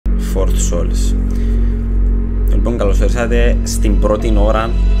Fort Solis. Λοιπόν, καλώς ήρθατε στην πρώτη ώρα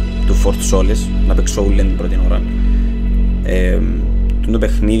του Fort Solis. Να παίξω όλη την πρώτη ώρα. Το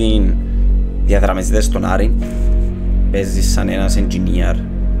παιχνίδι διαδραματίζεται στον Άρη. Παίζει σαν ένας engineer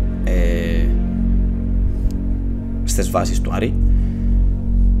στις βάσεις του Άρη.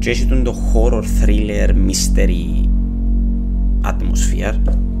 Και έχει το horror, thriller, mystery atmosphere.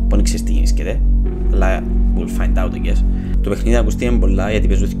 Πόνοι ξέρεις τι γίνεται, αλλά we'll find out, I guess. Το παιχνίδι ακούστηκε πολλά γιατί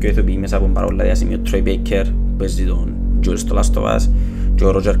παίζουν δύο ηθοποιοί μέσα από παρόλα διάσημη. Ο Troy Baker που παίζει τον Jules στο Last of Us και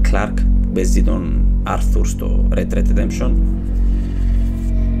ο Roger Clark που παίζει τον Arthur στο Red Dead Redemption.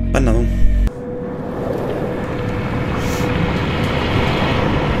 Πάνε να δούμε.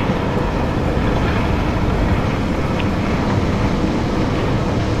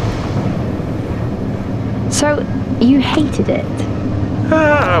 So, you hated it?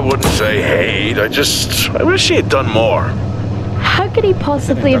 I wouldn't say hate, I wish he had done more. How could he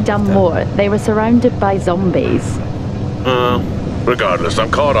possibly have done more? They were surrounded by zombies. Regardless,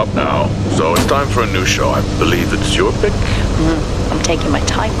 I'm caught up now, so it's time for a new show. I believe it's your pick. I'm taking my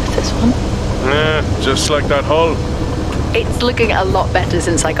time with this one. Just like that hull. It's looking a lot better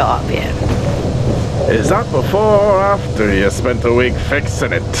since I got up here. Is that before or after you spent a week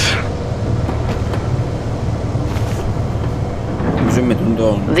fixing it?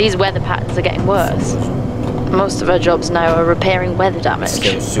 These weather patterns are getting worse. Most of our jobs now are repairing weather damage.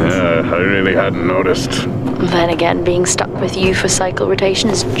 I really hadn't noticed. Then again, being stuck with you for cycle rotation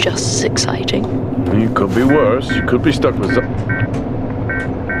is just as exciting. You could be worse. You could be stuck with...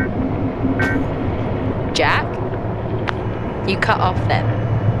 Jack? You cut off then.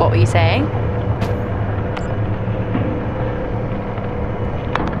 What were you saying?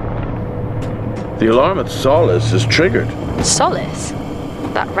 The alarm at Solis is triggered. Solis?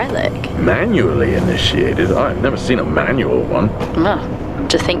 That relic? Manually initiated? I've never seen a manual one.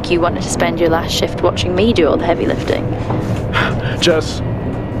 To think you wanted to spend your last shift watching me do all the heavy lifting. Jess,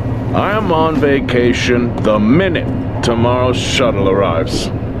 I am on vacation the minute tomorrow's shuttle arrives.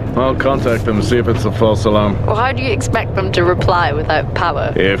 I'll contact them to see if it's a false alarm. Well, how do you expect them to reply without power?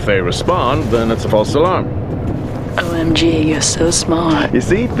 If they respond, then it's a false alarm. OMG, you're so smart. You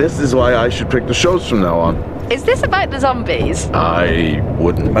see, this is why I should pick the shows from now on. Is this about the zombies? I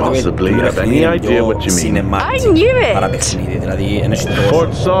wouldn't possibly have any idea what you mean. I knew it!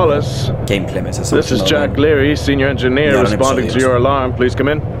 Fort Solis. This is Jack Líri, senior engineer, responding to your alarm. Please come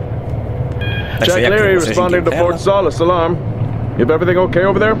in. Jack Líri responding to Fort Solis alarm. Is everything okay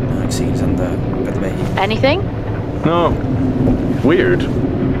over there? Anything? No. Weird.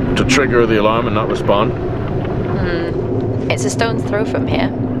 To trigger the alarm and not respond. It's a stone's throw from here.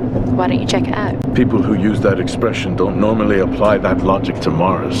 Why don't you check it out? People who use that expression don't normally apply that logic to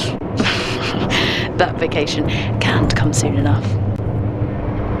Mars. That vacation can't come soon enough.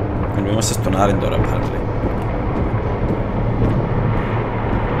 Είμαστε στον Άρη τώρα, apparently.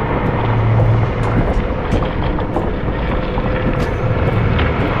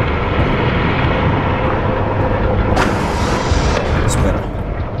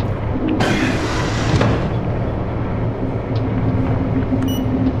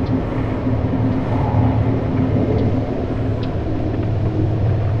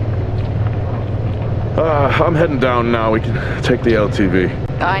 I'm heading down now. We can take the LTV.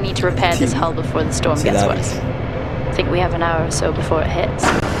 I need to repair this hull before the storm gets worse. I think we have an hour or so before it hits.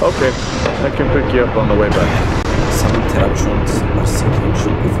 Okay, I can pick you up on the way back. Some interruptions are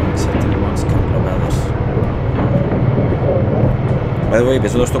sequential before certain ones can block others. By the way,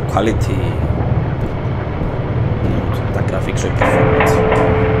 παίζω στο quality τα graphics, όχι performance.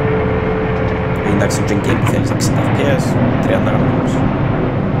 Εντάξει, το game που θέλεις 60 fps, 30 γραμμούς.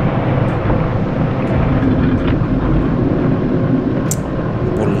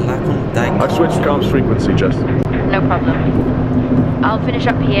 I've switched comms frequency, Jess. No problem. I'll finish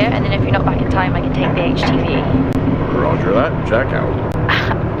up here, and then if you're not back in time, I can take the HTV. Roger that. Jack out.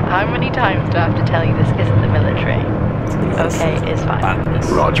 How many times do I have to tell you this isn't the military? Okay, it's fine.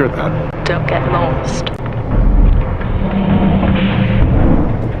 Roger that. Don't get lost.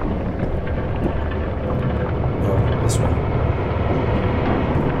 This one.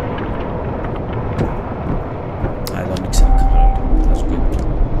 I don't accept camera. That's good.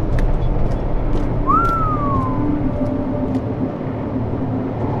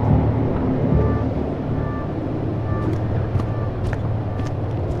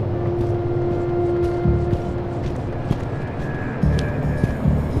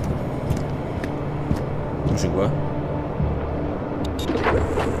 Música.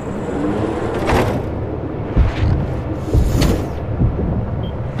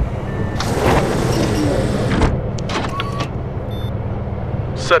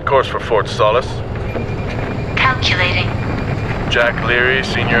 set course for Fort Solis. Calculating. Jack Líri,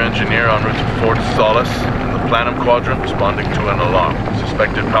 senior engineer en route to Fort Solis, in the Planum Quadrant, responding to an alarm.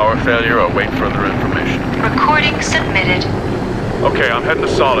 Suspected power failure, await further information. Recording submitted. Okay, I'm heading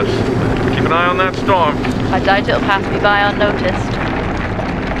to Solis. Keep an eye on that storm. I doubt it'll pass me by unnoticed.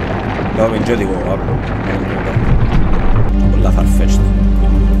 No, in giù dico, apro. Con la farfetched.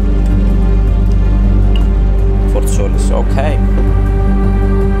 Fort Solis, ok.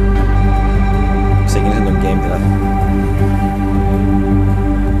 Stai iniziando il game, dai.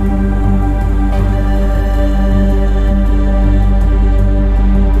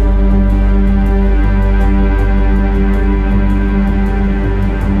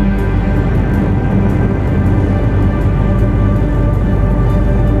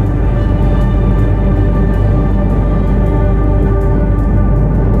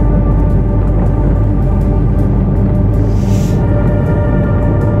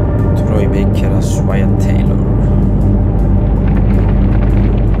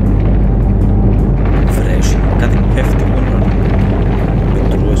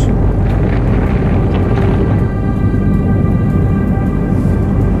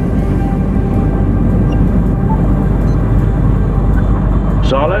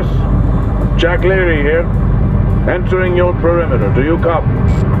 Solis? Jack Líri here. Entering your perimeter. Do you copy?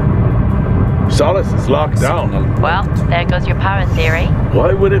 Solis is locked down. Well, there goes your power theory.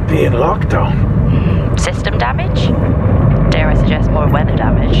 Why would it be in lockdown? System damage? Dare I suggest more weather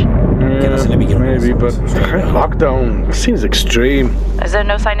damage? Yeah, maybe, but lockdown seems extreme. Is there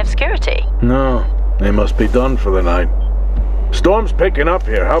no sign of security? No, they must be done for the night. Storm's picking up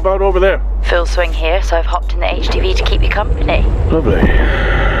here. How about over there? Full swing here, so I've hopped in the HTV to keep you company. Lovely.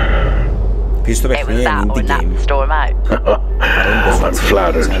 It was that or nap the storm out. I'm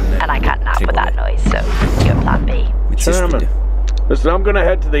flattered. And I can't nap with that noise, so you're plan B. Chairman, listen, I'm gonna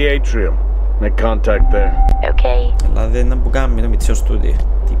head to the atrium. Make contact there. Okay. Αλλά δεν είναι που κάνουμε, είναι μητσίο στούδιο.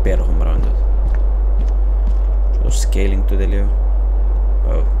 Τι υπέροχο πράγμα τότε. Το scaling του τελείω.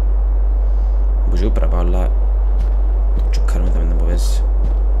 Μπορούσε πρέπει όλα το τσουκάρουμε τα μένα που βέζει.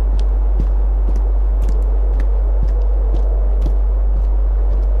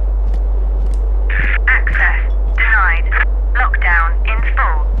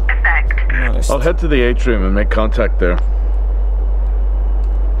 I'll head to the atrium and make contact there.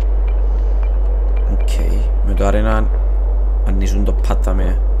 Okay, με το άρενα να ανοίσουν το πάτα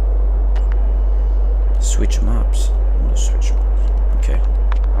με switch maps. No switch maps. Okay.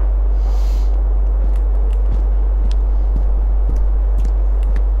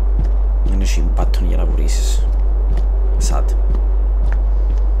 Δεν έχει button για να βουρίσεις. Sad.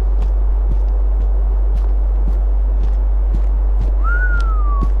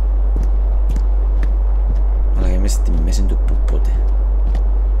 Αλλά είμαι στη μέση του που πότε.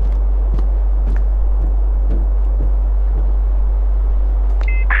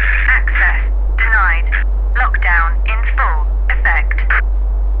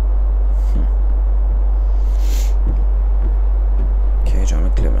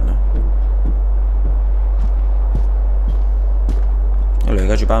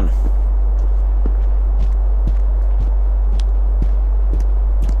 Λογικά και πάνω.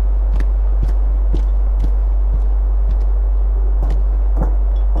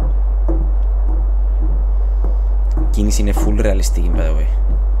 Η κίνηση είναι full realistic, by the way.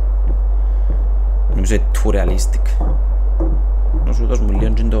 Νομίζω είναι too realistic. Να σου δώσουμε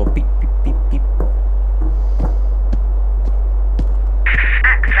λίγο και το πιπ πιπ πιπ πιπ.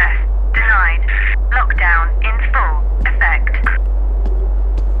 Access denied. Lockdown in full effect.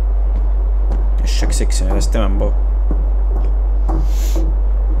 Σεξ, βέστε με μπω.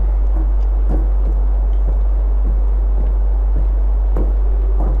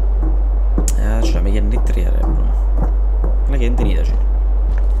 Α, με γεννήτρια ρε μπρο. Αλλά και δεν την είδα.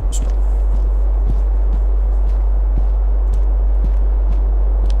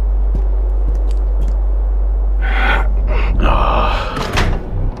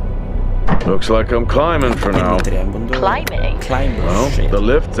 Looks like I'm climbing for now. Climbing? Well, the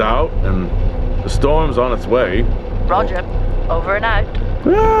lift's out and the storm's on its way. Roger. Over and out.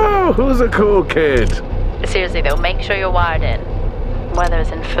 Oh, who's a cool kid? Seriously though, make sure you're wired in. Weather's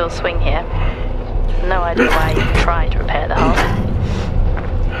in full swing here. No idea why you tried to repair the hull.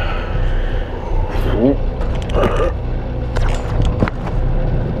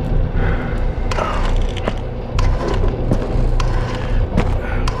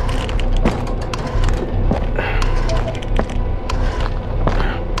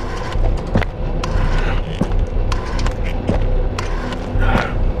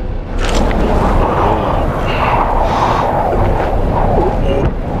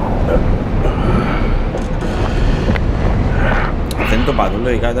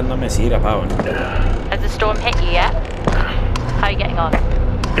 λογικά ήταν να με σύρια πάω. Has the storm hit you yet? How are you getting on?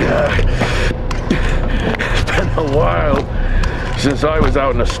 It's been a while since I was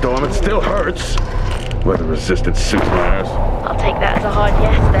out in a storm. It still hurts. Weather-resistant suit my ass. I'll take that as a hard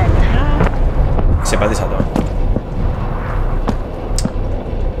yes then. Ξεπάτησα το.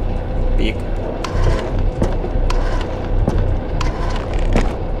 Πικ.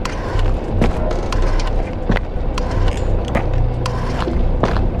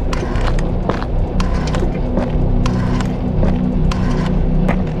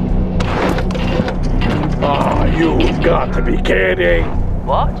 You've got to be kidding.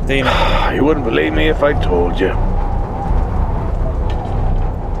 What? Τι είναι? You wouldn't believe me if I told you.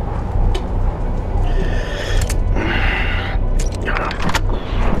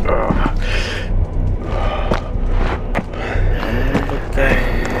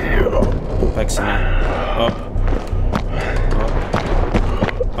 Παίξε με. Οπ.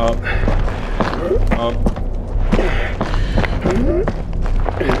 Οπ. Οπ.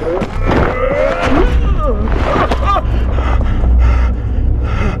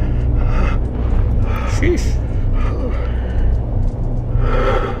 Sheesh.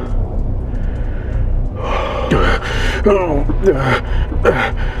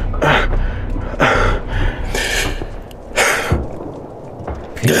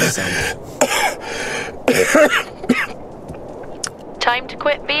 Time to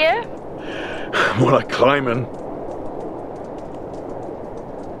quit beer? More like climbing.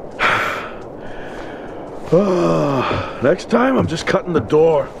 Next time, I'm just cutting the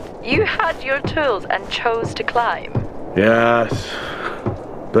door. You had your tools and chose to climb. Yes.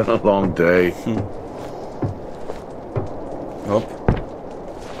 Been a long day. Hop.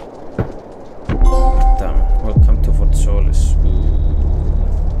 Damn. Welcome to Fort Solis.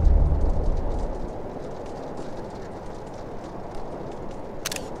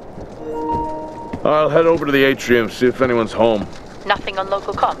 I'll head over to the atrium, see if anyone's home. Nothing on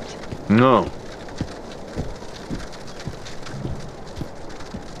local comms? No.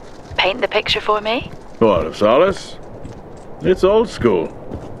 Paint the picture for me? What, of Solis? It's old school.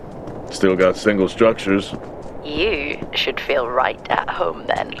 Still got single structures. You should feel right at home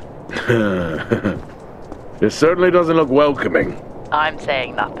then. It certainly doesn't look welcoming. I'm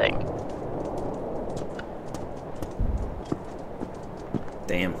saying nothing.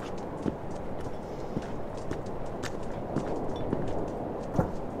 Damn.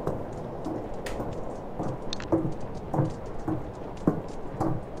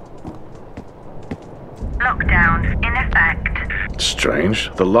 Lockdown in effect. Strange.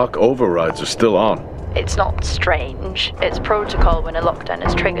 The lock overrides are still on. It's not strange. It's protocol when a lockdown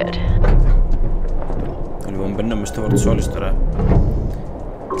is triggered. Λοιπόν, μπαίνουμε στο Fort Solis τώρα.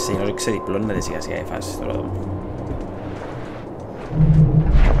 Ξεδιπλώνεται σιγά σιγά η φάση τώρα εδώ.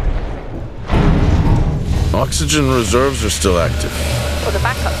 Oxygen reserves are still active. Well, the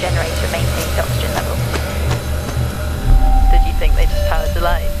backup generator maintains oxygen level. Did you think they just powered the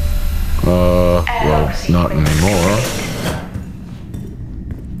lights? Well, not anymore.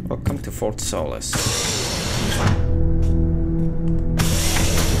 Welcome to Fort Solis.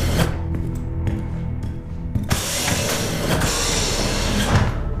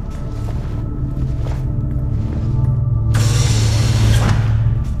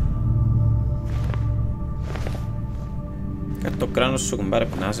 Κάτι το κράνος σου κουμπάρε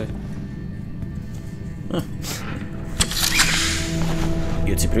πεινάζει.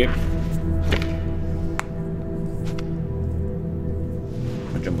 Ιωτσι πριν.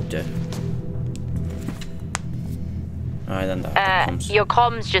 Your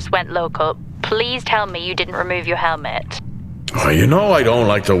comms just went local. Please tell me you didn't remove your helmet. Oh, you know I don't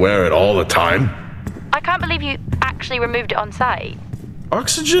like to wear it all the time. I can't believe you actually removed it on site.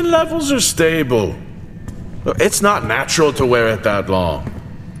 Oxygen levels are stable. It's not natural to wear it that long.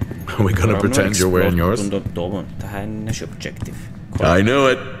 Are we gonna pretend you're wearing yours? I knew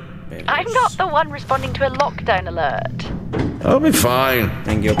it. I'm not the one responding to a lockdown alert. I'll be fine.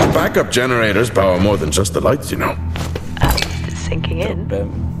 Thank you. Backup generators power more than just the lights, you know. It's sinking in.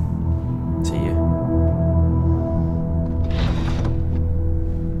 See you.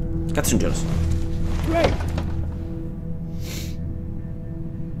 Κάτσε Τζόρας.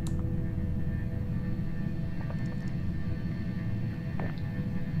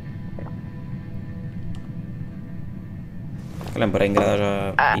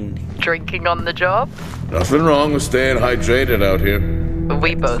 Drinking on the job? Nothing wrong with staying hydrated out here.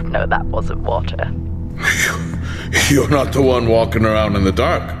 We both know that wasn't water. You're not the one walking around in the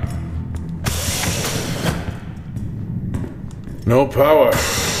dark. No power.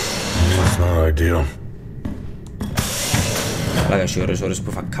 That's not ideal. Λάγα έχει ώρες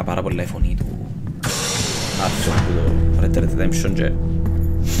που φακά πάρα πολλά η φωνή του άρθρο που το Red Dead Redemption και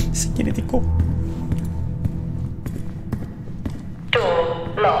συγκινητικό.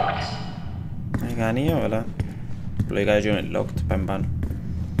 Door locked. Κάνει, αλλά λογικά έτσι είναι locked, πάμε πάνω.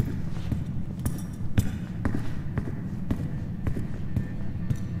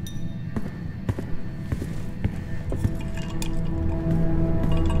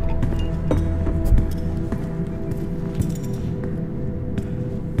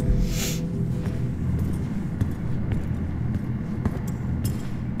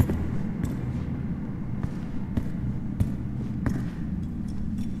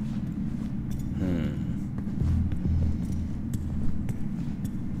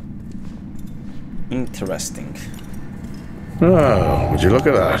 Interesting. Oh, would you look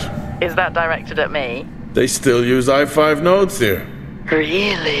at that? Is that directed at me? They still use i5 nodes here.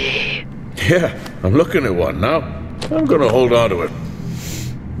 Really? Yeah, I'm looking at one now. I'm gonna hold on to it.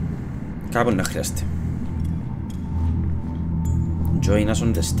 Κάπου να χρειάζεται. Join us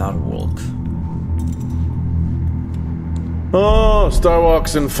on the Star Walk. Oh, Star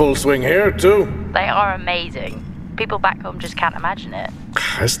Walk's in full swing here too. They are amazing. People back home just can't imagine it.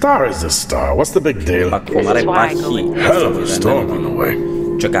 A star is a star. What's the big deal? Ακόμα υπάρχει. Hell of a storm on the way.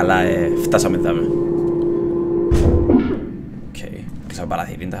 Και καλά, φτάσαμε δάμε. Οκ, κλείσαμε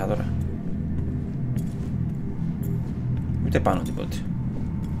παραθύρι, τα τώρα. Ούτε πάνω τίποτε.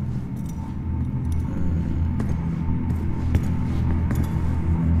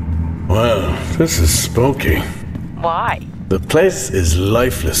 Well, this is spooky. Why? The place is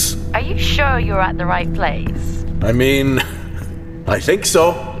lifeless. Are you sure you're at the right place? I mean, I think so.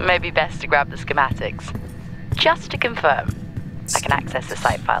 Maybe best to grab the schematics. Just to confirm. I can access the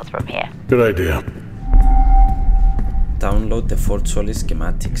site files from here. Good idea. Download the Fort Solis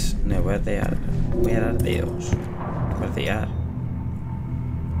schematics. No, where they are? Where are those? Where they are?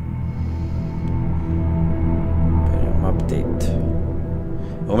 Update.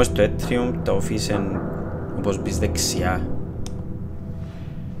 Εγώ μες στο Atrium τα office όπως μπεις δεξιά.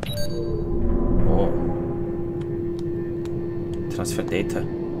 Transfer data.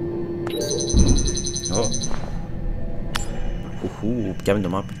 Πιάμε το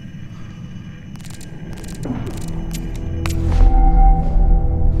map.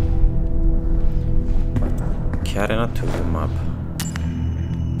 Και άρα ένα το map.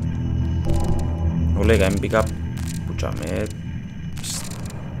 Εγώ λέγα έμπηκα που τσάμε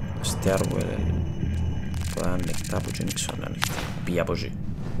stairwell. Το ανοιχτά που και νίξω να ανοιχτά. Πήγα από εκεί.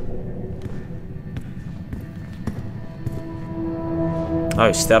 Ah,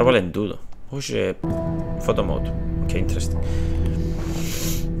 il stairwell è in tutto. Όχι photo mode. Ok, interesting.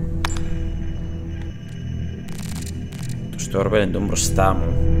 Το stairwell είναι μπροστά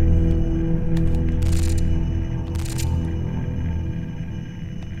μου.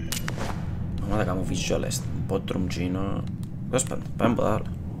 Άμα θα κάνω visualize. Bottom gino. Δώσ' πάντων, πάμε από τα άλλα.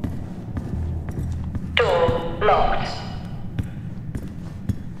 Door locked.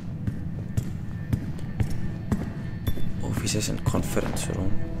 Offices and conference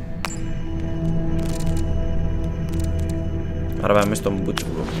room. Άρα πάμε στον boot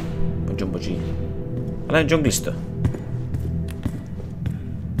room. Πον τζον ποτσί. Αλλά είναι τζον κλειστό.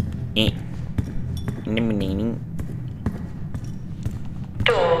 Είναι μηνύνη.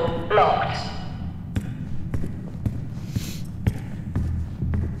 Door locked.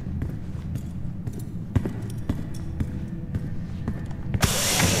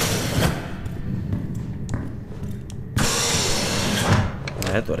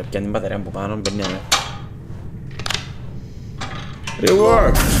 Τώρα πιάνει την μπαταρία που πάνω, μπαίνει ένα. It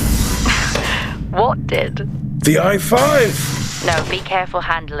worked. What did? The i5. No, be careful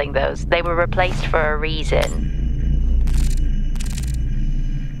handling those. They were replaced for a reason.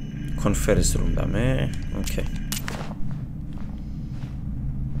 Conference room δάμε. Οκ.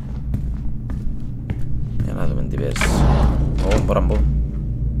 Για να δούμε τι πες. Μπορώ να μπω.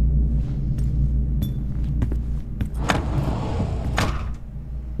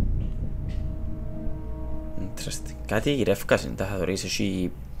 Κάτι γυρεύκας είναι, τα θα δωρείς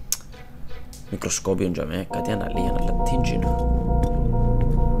εσύ μικροσκόπιο για μέ, κάτι αναλύει, αλλά τι είναι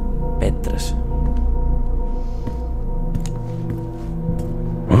πέτρες.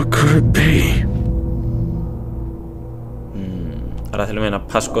 What could it be? Άρα θέλουμε ένα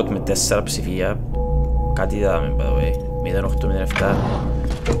passcode με 4 ψηφία. Κάτι είδαμε, by the way. 0807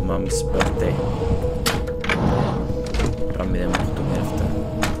 Mom's birthday. Άρα 0807.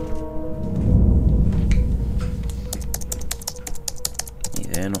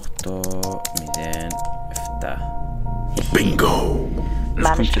 Bingo!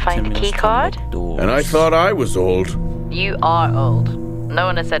 Managed to find the key card? And I thought I was old. You are old. No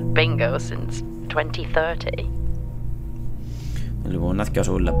one has said bingo since 2030. Λοιπόν, να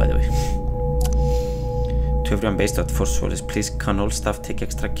θυκιάσω όλα, by the way. To everyone based at Fort Solis, please can all staff take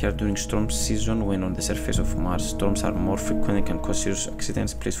extra care during storm season when on the surface of Mars. Storms are more frequent and can cause serious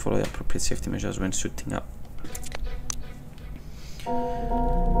accidents. Please follow the appropriate safety measures when suiting up.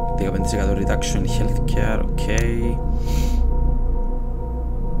 15% reduction in healthcare, okay.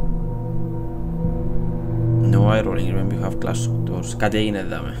 No eye rolling, remember you have glass doors. Κάτι έγινε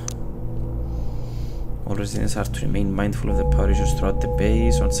εδώ. All residents are to remain mindful of the power issues throughout the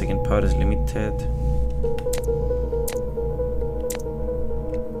base. Once again, power is limited.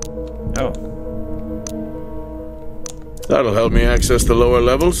 Oh. That'll help me access the lower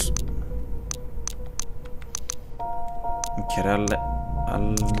levels. Okay,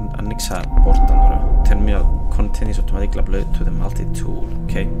 I'll ανοίξα πόρτα τώρα. Terminal content is automatically uploaded to the multi-tool,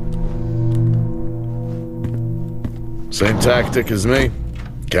 okay? Same tactic as me.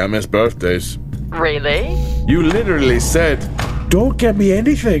 Can't miss birthdays. Really? You literally said, don't get me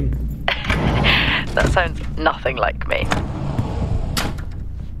anything. That sounds nothing like me.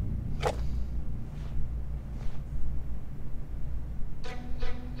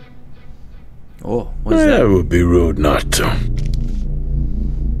 Oh, what is that? That would be rude not to.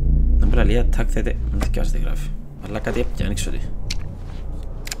 Number ali attack θέτει. Δεν θυκιάζει τη γράφει. Αλλά κάτι έπια, ανοίξω τι.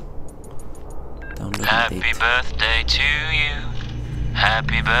 Happy birthday to you.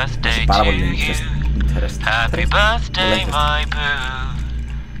 Happy birthday to you. Happy birthday, my boo.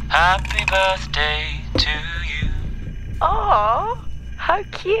 Happy birthday to you. Oh, how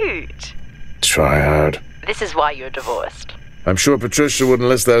cute. Try hard. This is why you're divorced. I'm sure Patricia wouldn't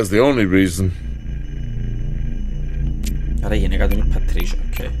list that as the only reason. Άρα η γυναίκα του είναι Patricia,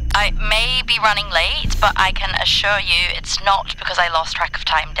 okay. I may be running late, but I can assure you it's not because I lost track of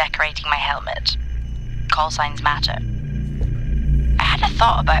time decorating my helmet. Call signs matter. I had a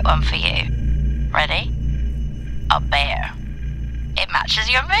thought about one for you. Ready? A bear. It matches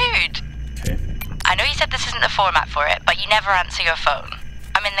your mood. Okay. I know you said this isn't the format for it, but you never answer your phone.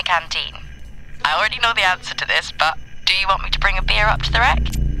 I'm in the canteen. I already know the answer to this, but do you want me to bring a beer up to the wreck?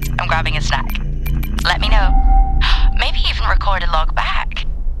 I'm grabbing a snack. Let me know. Maybe even record a log back.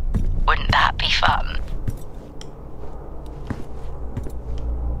 Wouldn't that be fun?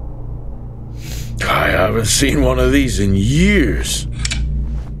 I haven't seen one of these in years.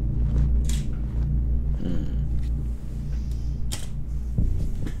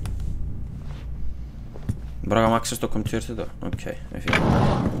 Μπορώ να κάνω access στο computer εδώ. Οκ, έφυγα.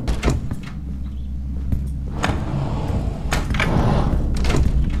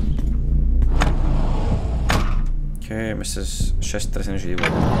 Και μέσα στις σέστρες είναι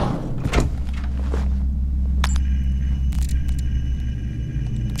τίποτα.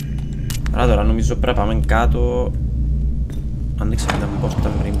 Άρα τώρα νομίζω πρέπει να πάμε κάτω. Ανοίξαμε την πόρτα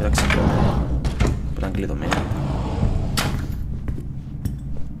πριν που ήταν ξεκλειωμένη. Που ήταν κλειδωμένη.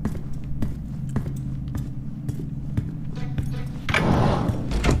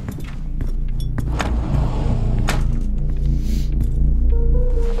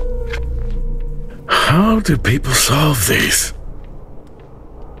 How do people solve these?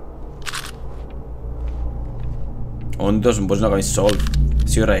 Όντως μπορείς να κάνεις solve.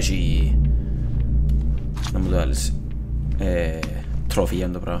 Σίγουρα έχει να μου το βάλεις τροφή για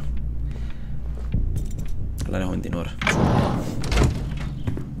το πράγμα. Αλλά δεν έχουμε την ώρα.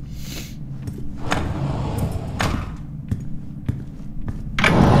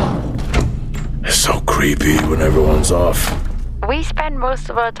 It's so creepy when everyone's off. We spend most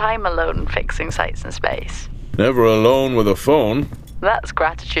of our time alone fixing sites in space. Never alone with a phone. That's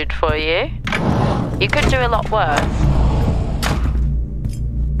gratitude for you. You could do a lot worse.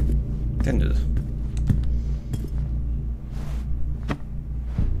 Δεν είναι τούτο.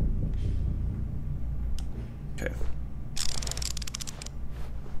 Okay.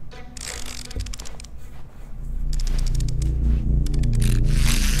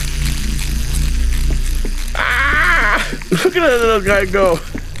 Look at that little guy go.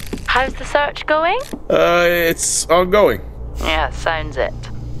 How's the search going? It's ongoing. Yeah, sounds it.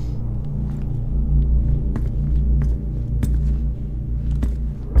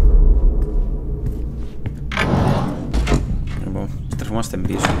 Λοιπόν, στρεφόμαστε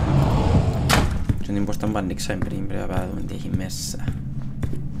πίσω. Και την πόρτα που ανοίξαμε πριν πρέπει να δούμε τι έχει μέσα.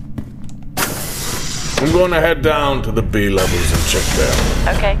 I'm going to head down to the B levels and check there.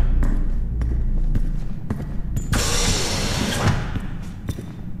 Okay.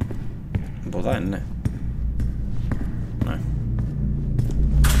 Ποδά είναι. Ναι.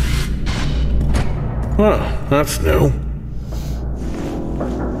 Well, that's new.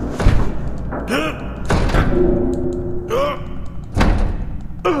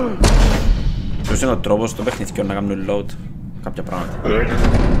 Ποιος είναι ο τρόπος στο παιχνίδι να κάνουν load κάποια πράγματα.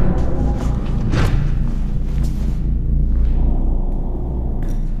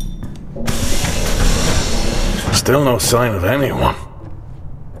 Still no sign of anyone.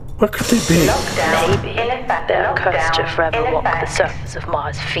 What could they be? Maybe they're cursed to forever walk the surface of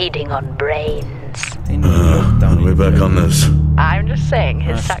Mars feeding on brains. We're back on this. I'm just saying,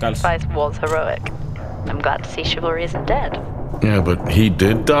 his sacrifice was heroic. I'm glad to see chivalry isn't dead. Yeah, but he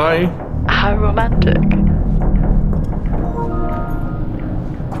did die? How romantic.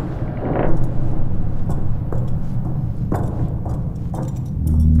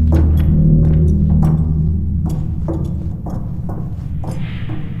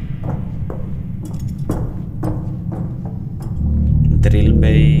 Drill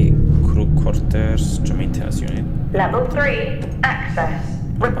bay, crew quarters, to maintenance unit. Level 3, access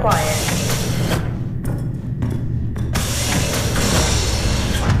required.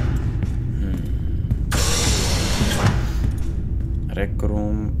 Rec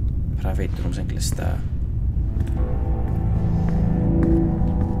room, private rooms είναι κλειστά.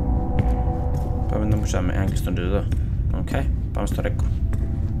 Πάμε να μουσάμε, αν κλειστόν το εδώ. Οκ, πάμε στο rec room.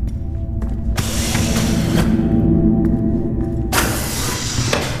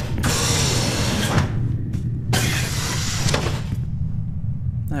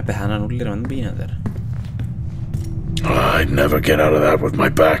 Πεθάναν όλοι ρε, δεν πήγαινε. I'd never get out of that with my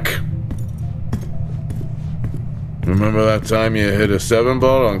back. Remember that time you hit a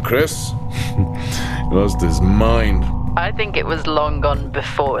 7-ball on Chris? He lost his mind. I think it was long gone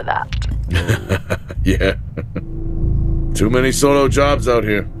before that. Yeah. Too many solo jobs out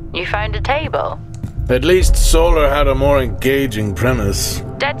here. You found a table? At least Solar had a more engaging premise.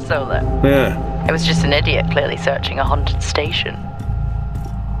 Dead Solar? Yeah. It was just an idiot clearly searching a haunted station.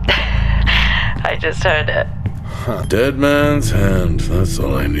 I just heard it. Dead man's hand, that's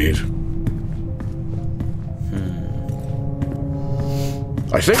all I need.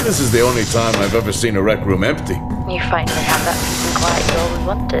 I think this is the only time I've ever seen a rec room empty. You finally have that peace and quiet you always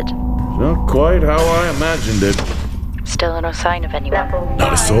wanted. Not quite how I imagined it. Still no sign of anyone.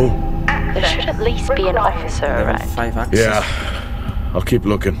 Not a soul. There should at least be an officer around. 5 access. Yeah, I'll keep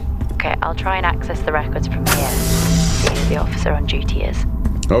looking. Okay, I'll try and access the records from here. See who the officer on duty is.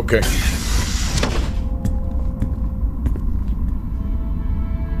 Okay.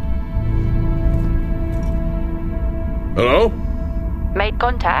 Hello? Made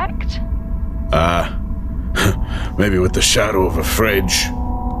contact? Maybe with the shadow of a fridge.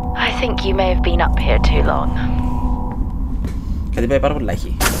 I think you may have been up here too long. Κάτι πάει πάρα πολλά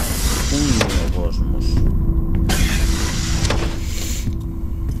χει. Πού είναι ο κόσμος?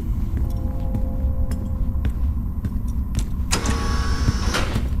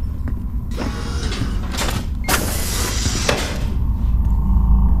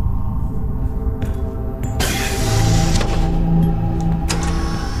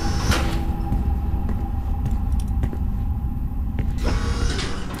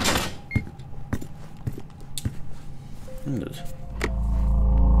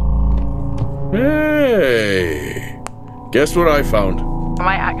 Hey! Guess what I found? Am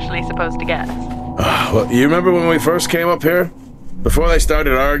I actually supposed to guess? Well, you remember when we first came up here? Before they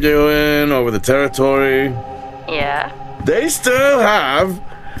started arguing over the territory? Yeah. They still have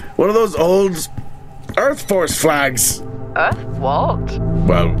one of those old Earth Force flags. Earth what?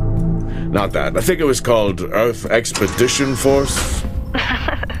 Well, not that. I think it was called Earth Expedition Force.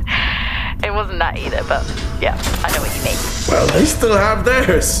 It wasn't that either, but yeah, I know what you mean. Well, they still have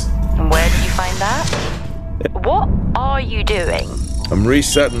theirs. And where did you find that? What are you doing? I'm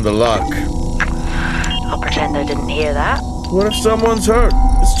resetting the lock. I'll pretend I didn't hear that. What if someone's hurt?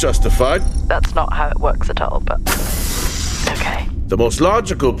 It's justified. That's not how it works at all, but okay. The most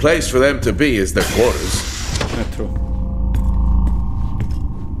logical place for them to be is their quarters. Yeah, true.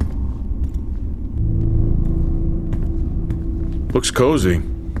 Looks cozy.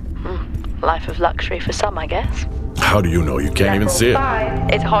 Life of luxury for some, I guess. How do you know? You can't even see it.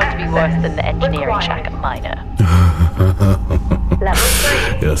 It's hard to be worse than the engineering shack at Minor. Level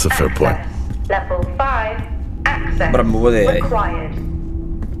 3. Yeah, that's a fair point. Level 5, access Bravo, required.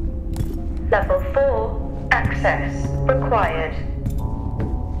 Level 4, access required.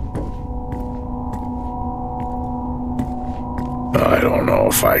 I don't know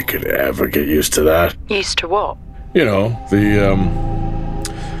if I could ever get used to that. Used to what? You know,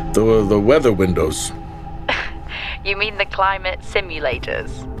 the weather windows. You mean the climate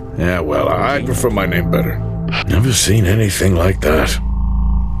simulators? Yeah, well, I prefer my name better. Never seen anything like that.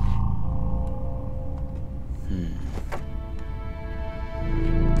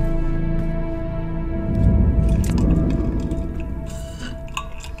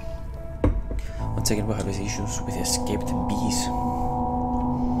 taken who have issues with escaped bees.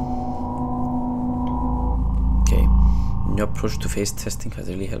 Okay. New approach to face testing has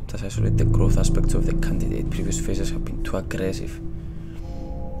really helped us isolate the growth aspects of the candidate. Previous phases have been too aggressive.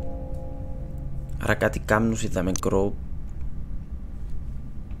 Άρα κάτι κάμνους είδαμε grow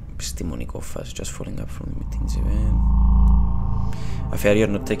επιστημονικό φάση. Just following up from the meetings event. I fear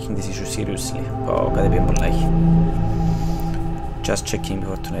you're not taking this issue seriously. Κάτι πήγαινε πολλά έχει. Just checking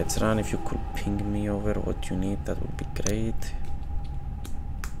before tonight's run. If you could ping me over what you need, that would be great.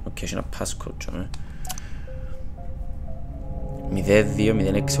 Okay, έχει ένα passcode, ναι.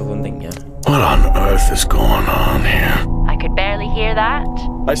 020689. What on earth is going on here? I could barely hear that.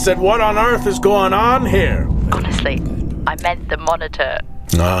 I said, what on earth is going on here? Honestly, I meant the monitor.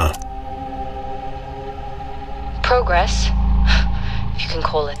 Ah. Progress, if you can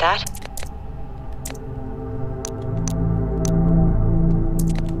call it that.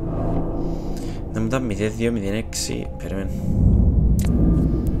 Να μου τα 0206, περίμενε.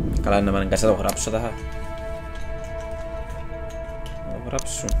 Καλά, να με αναγκάσει να το γράψω τα. Να το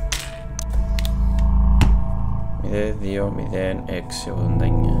γράψω.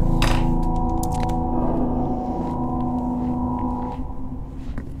 020689.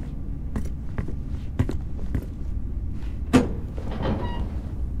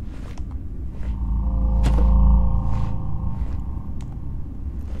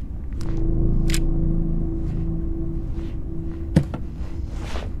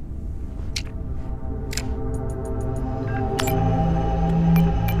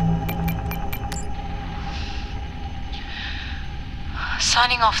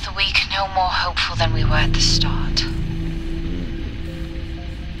 Signing off the week no more hopeful than we were at the start.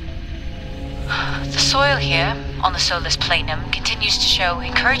 The soil here, on the Solis planum, continues to show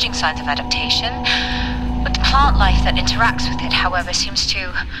encouraging signs of adaptation, but the plant life that interacts with it, however, seems to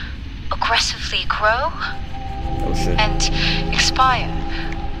aggressively grow and expire.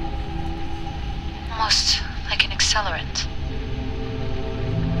 Almost like an accelerant.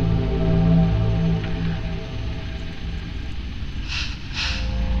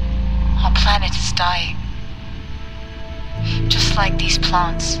 Our planet is dying. Just like these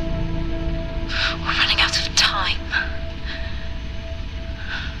plants. We're running out of time.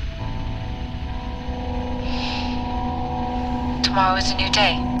 Tomorrow is a new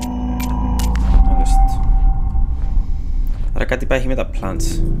day. Άρα κάτι πάει με τα plants.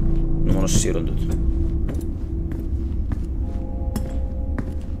 Είναι μόνο σύρον τούτο.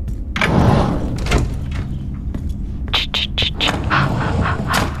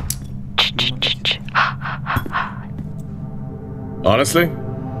 Honestly?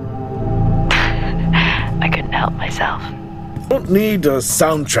 I couldn't help myself. Don't need a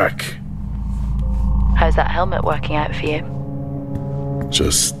soundtrack. How's that helmet working out for you?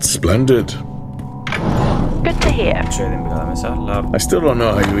 Just splendid. Good to hear. I still don't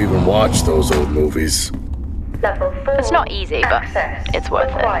know how you even watch those old movies. Level 4. It's not easy, but it's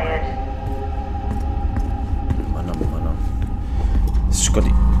worth it. Μάνα.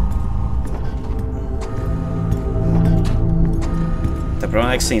 Σκοτή. Τα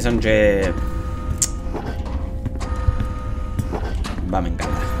πράγματα ξεκίνησαν και... Πάμε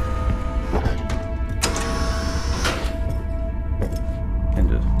καλά.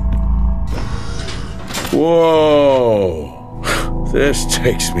 Whoa! This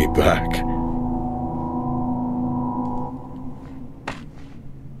takes me back.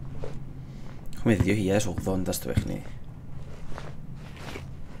 Έχουμε 2080 στο παιχνίδι.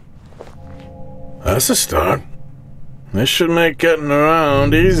 That's a start. This should make getting around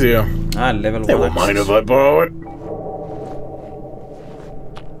easier. Level 1 They won't mind if I borrow it.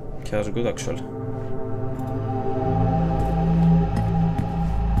 Okay, that's good actually.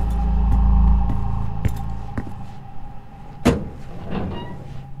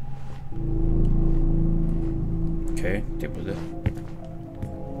 Okay, τίποτε.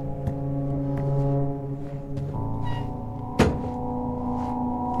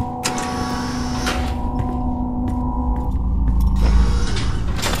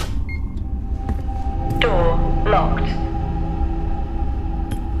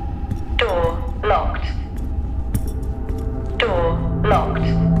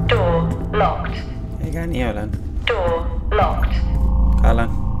 Καλά.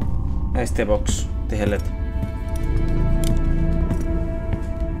 Este box. Τι θέλετε.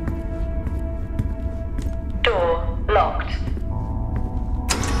 Door locked.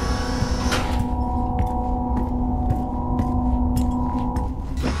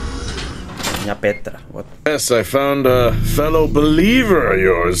 Μια πέτρα. What? Yes, I found a fellow believer of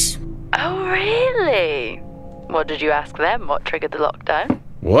yours. Oh, really? What did you ask them? What triggered the lockdown?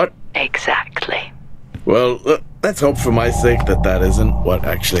 What? Exactly. Well, let's hope for my sake that that isn't what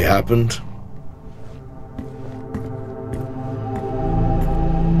actually happened.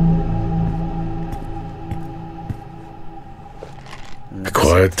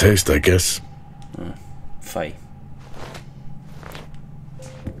 Acquired taste, I guess. Φάει.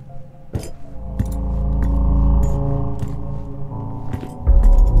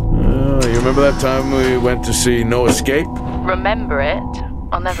 You remember that time we went to see No Escape? Remember it?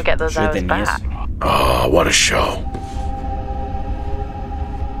 I'll never get those hours back. Oh, what a show.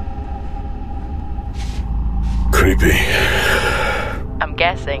 Creepy. I'm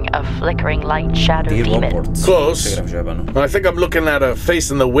guessing a flickering light shadow demon. Close. I think I'm looking at a face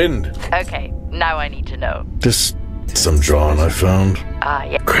in the wind. Okay, now I need to know. Just some drawing I found.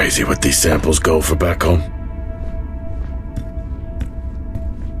 Yeah. Crazy what these samples go for back home.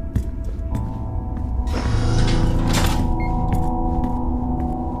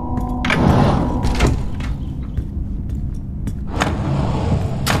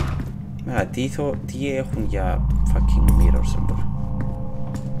 Τι έχουν για fucking mirrors εδώ.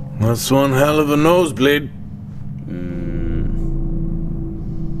 That's one hell of a nosebleed.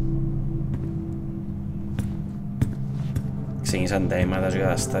 Ξεκίνησαν τα αίματα και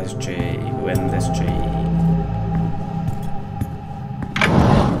καταστάσεις και οι κουβέντες και οι...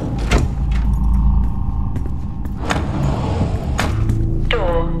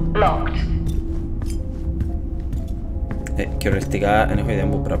 Door locked. Κυριολεκτικά δεν έχω ιδέα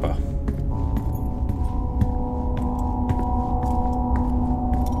που πρέπει να πάω.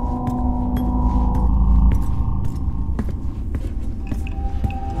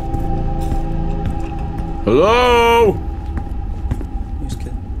 Hello?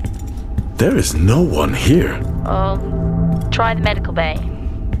 There is no one here. Try the medical bay.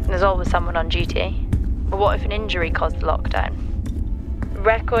 There's always someone on duty. But what if an injury caused the lockdown?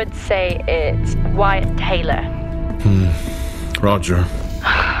 Records say it's Wyatt Taylor. Roger.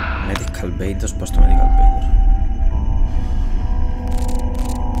 Medical bay, το σπάς το medical bay.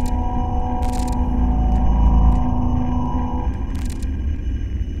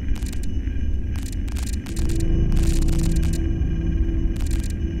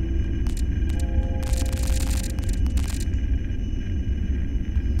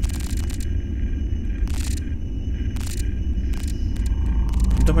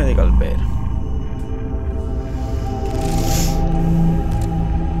 Το medical bay.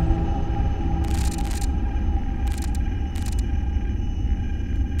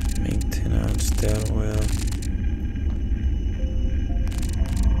 Maintenance, stairwell.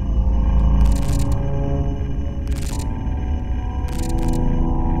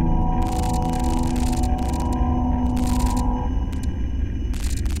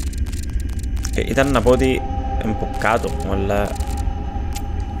 Ήταν να πω ότι είναι από κάτω, αλλά...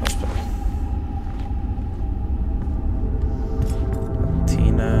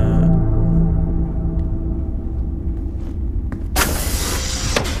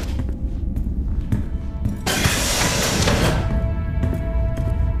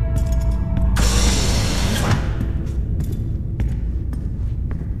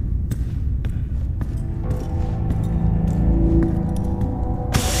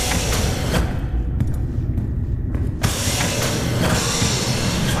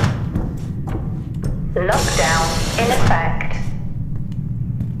 Lockdown in effect.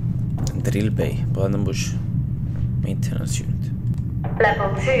 Drill bay, bottom bush. Maintenance unit. Level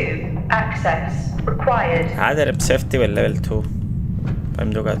 2 access required. Άντε ρε ψεύτη με level 2.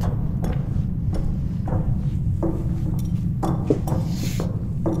 Πάμε πιο κάτω.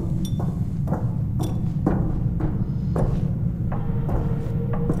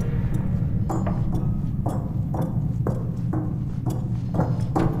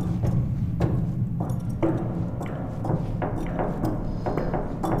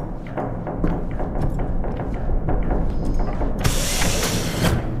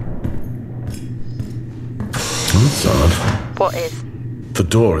 That's odd. What is? The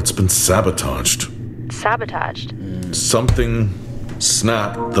door, it's been sabotaged. Sabotaged? Something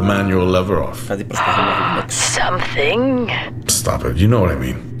snapped the manual lever off. Something? Stop it, you know what I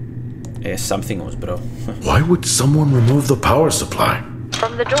mean. Something was, bro. Why would someone remove the power supply?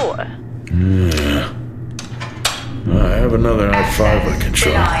 From the door? Yeah. I have another i5 I can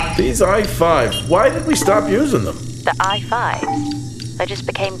show. These i5s, why did we stop using them? The i5s? They just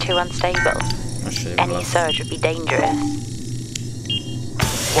became too unstable. Any surge would be dangerous.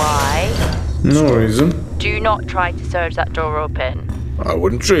 Why? No reason. Do not try to surge that door open. I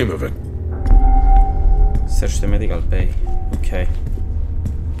wouldn't dream of it. Search the medical bay. Okay.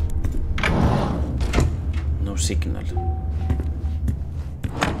 No signal.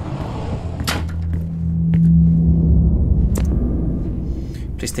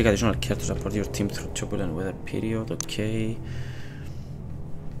 Please take additional care to support your team through turbulent weather period. Okay.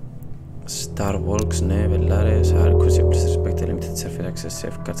 Star Walks, ναι, βελάρες. Please respect the limited surface access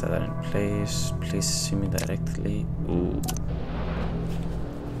safeguards that are in place. Please see me directly. Ooh.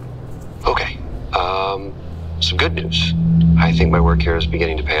 Okay. Some good news. I think my work here is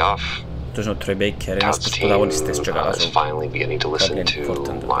beginning to pay off. Todd's team is finally beginning to listen to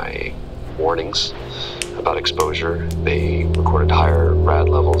my warnings about exposure. They recorded higher rad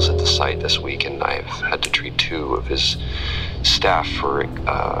levels at the site this week, and I've had to treat 2 of his staff for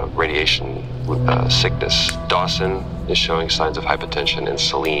radiation sickness. Dawson is showing signs of hypotension, and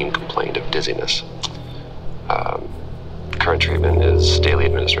Celine complained of dizziness. Current treatment is daily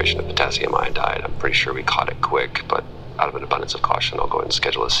administration of potassium iodide. I'm pretty sure we caught it quick, but out of an abundance of caution, I'll go ahead and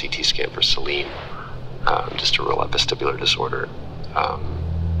schedule a CT scan for Celine. Just a real vestibular disorder.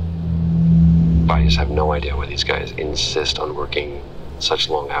 But I just have no idea why these guys insist on working such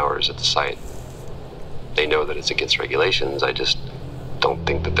long hours at the site. They know that it's against regulations. I just don't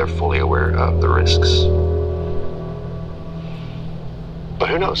think that they're fully aware of the risks. But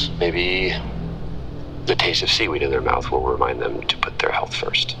who knows? Maybe the taste of seaweed in their mouth will remind them to put their health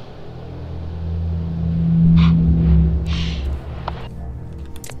first.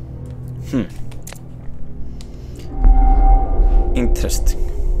 Interesting.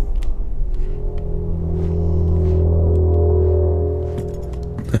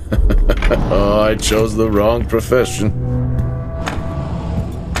 Oh, I chose the wrong profession.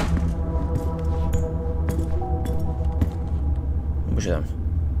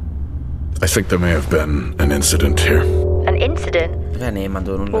 I think there may have been an incident here. An incident?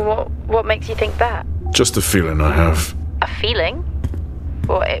 What makes you think that? Just a feeling I have. A feeling?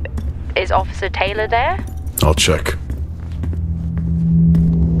 What, is Officer Taylor there? I'll check.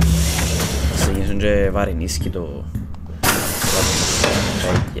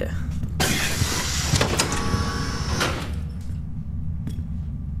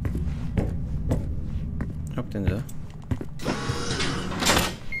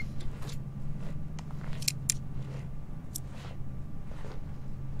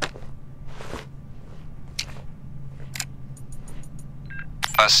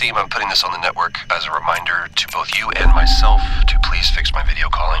 Seem I'm putting this on the network as a reminder to both you and myself to please fix my video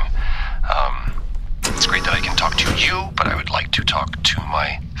calling. It's great that I can talk to you, but I would like to talk to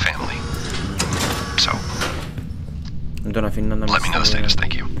my family. So, let me know the status,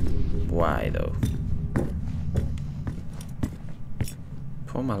 thank you. Why though?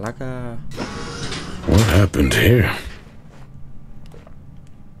 Poor Malaka. What happened here?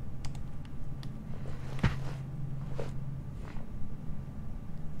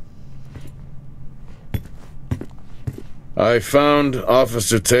 I found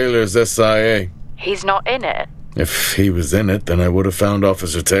Officer Taylor's SIA. He's not in it? If he was in it, then I would have found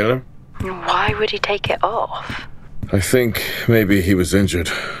Officer Taylor. Why would he take it off? I think maybe he was injured.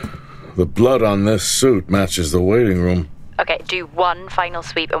 The blood on this suit matches the waiting room. Okay, do one final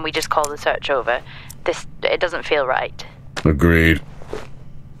sweep and we just call the search over. It doesn't feel right. Agreed.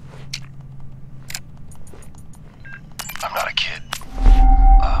 I'm not a kid.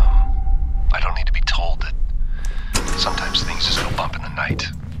 I don't need to be told that sometimes things just go bump in the night.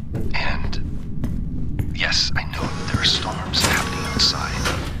 And yes, I know that there are storms happening outside,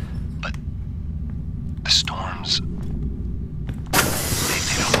 but the storms, they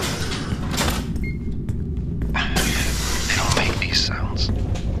don't make these sounds.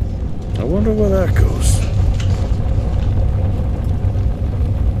 I wonder where that goes.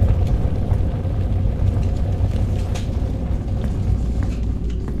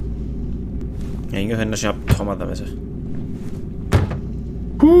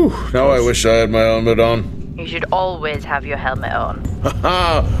 Whew, now I wish I had my helmet on. You should always have your helmet on.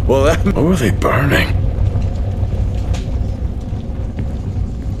 Haha, well that... What were they burning?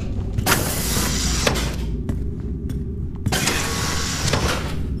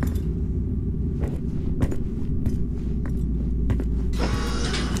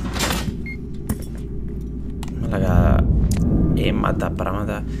 αίματα,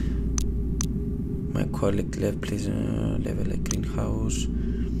 πράγματα. My colleague left, please level a greenhouse.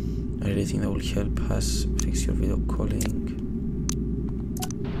 Anything that will help us fix your video calling.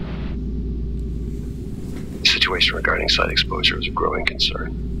 The situation regarding site exposure is a growing concern.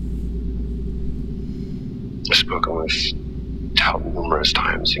 I've spoken with Tout numerous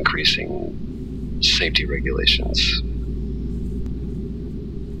times, increasing safety regulations.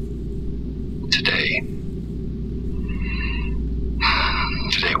 Today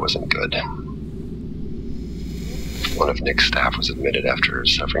wasn't good. One of Nick's staff was admitted after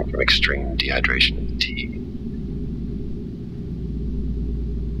suffering from extreme dehydration of the tea.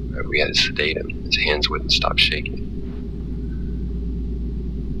 We had to sedate him. His hands wouldn't stop shaking.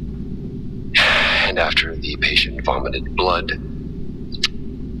 And after the patient vomited blood,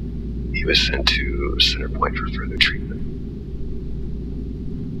 he was sent to Center Point for further treatment.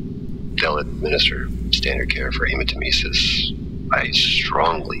 They'll administer standard care for hematemesis. I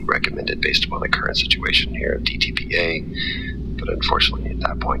strongly recommend it based upon the current situation here of DTPA, but unfortunately at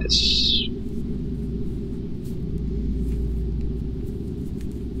that point it's...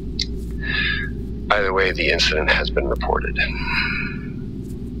 Either way, the incident has been reported.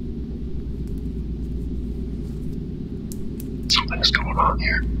 Something's going on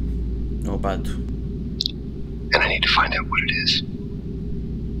here. No bad. And I need to find out what it is.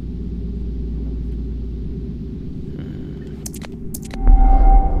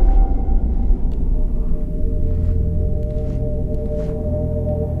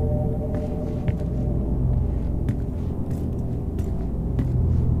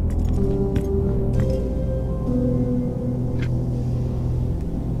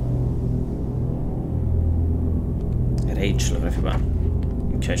 Rage lo fi ba.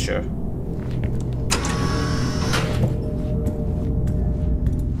 Okay, sure.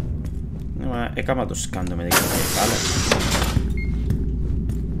 Ma έκανα το σκάντο με δείχνει πάλι.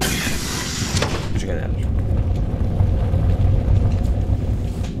 Όχι κάτι άλλο.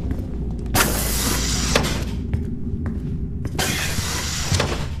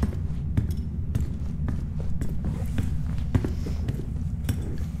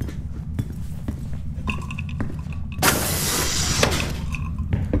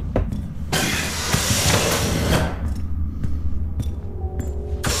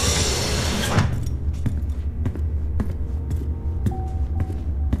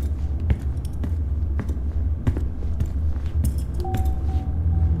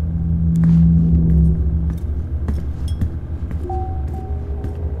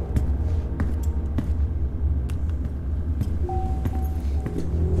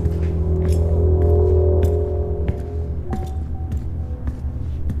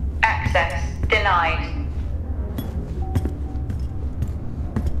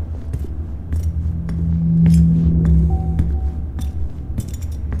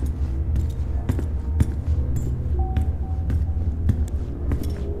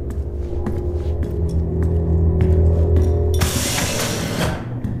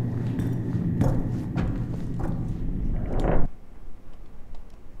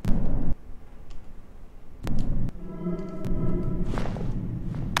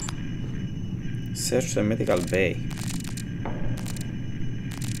 Search the medical bay.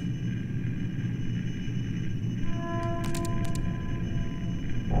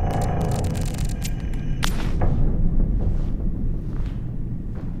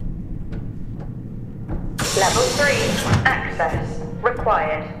 Level 3, access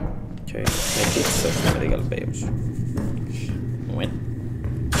required. Okay, I did search the medical bay. When?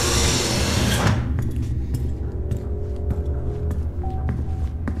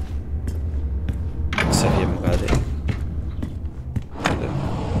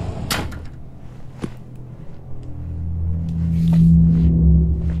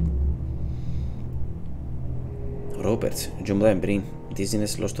 Roberts, jumbo da brain,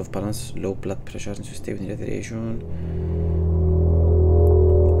 dizziness, loss of balance, low blood pressure, unstable dehydration,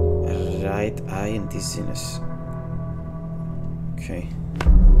 right eye and dizziness. Okay.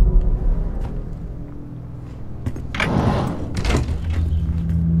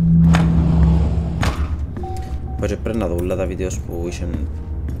 Πότε πρέπει να δω όλα τα βίντεο που είχαν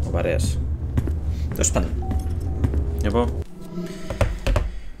ο παρέας. Τέλος πάντων. Λοιπόν,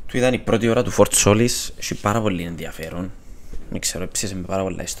 του ήταν η πρώτη ώρα του Fort Solis. Έχει πάρα πολύ ενδιαφέρον. Δεν ξέρω, έψησε με πάρα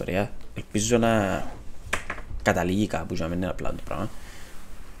πολλά ιστορία. Ελπίζω να καταλήγει κάπου για να μην είναι απλά το πράγμα.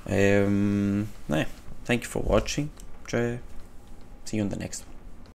 Ναι, thank you for watching και see you on the next one.